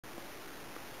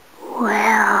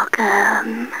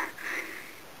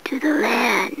the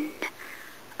land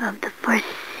of the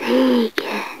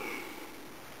Forsaken.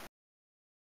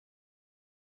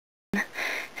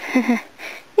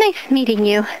 Nice meeting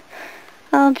you.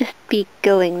 I'll just be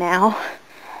going now.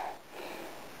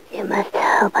 You must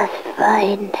help us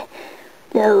find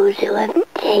those who have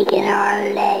taken our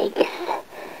legs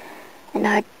and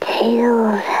our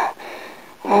tails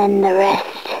and the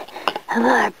rest of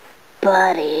our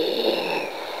bodies.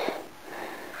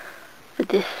 But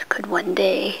this could one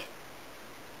day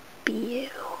be you.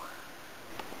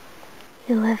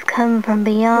 You have come from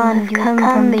beyond, you have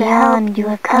come beyond, you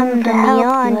have come from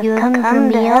beyond, you have come from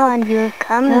beyond, you have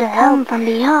come to help from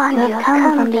beyond, you have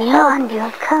come from beyond, you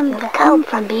have come to help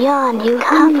from beyond, you have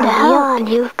come to help,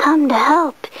 you have come to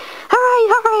help.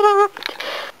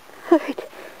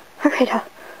 Alright,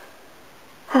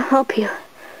 I'll help you.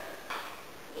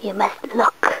 You must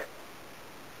look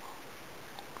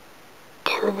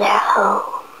to their home.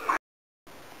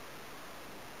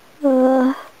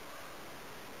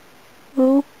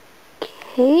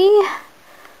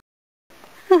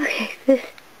 Okay, this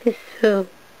is so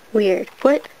weird.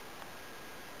 What?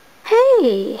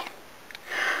 Hey!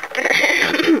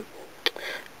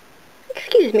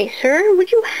 Excuse me, sir.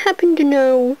 Would you happen to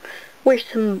know where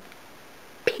some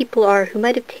people are who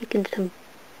might have taken some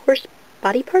horse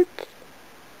body parts?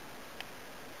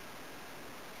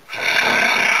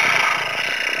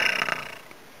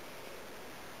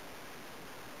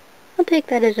 I'll take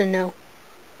that as a no.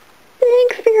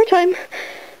 Thanks for your time.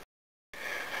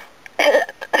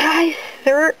 Hi,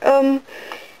 sir.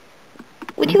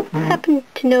 Would you happen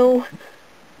to know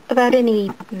about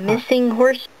any missing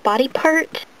horse body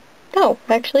parts? No,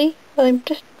 actually, I'm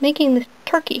just making this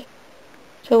turkey.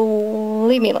 So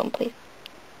leave me alone, please.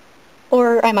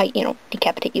 Or I might,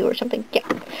 decapitate you or something. Yeah.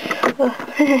 Oh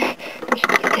no!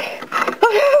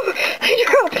 I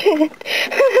dropped it!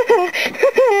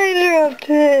 I dropped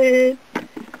it!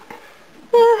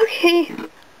 Okay.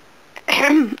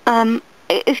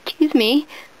 Excuse me.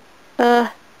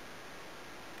 What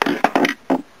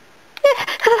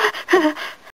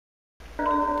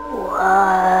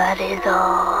is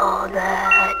all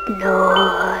that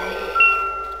noise?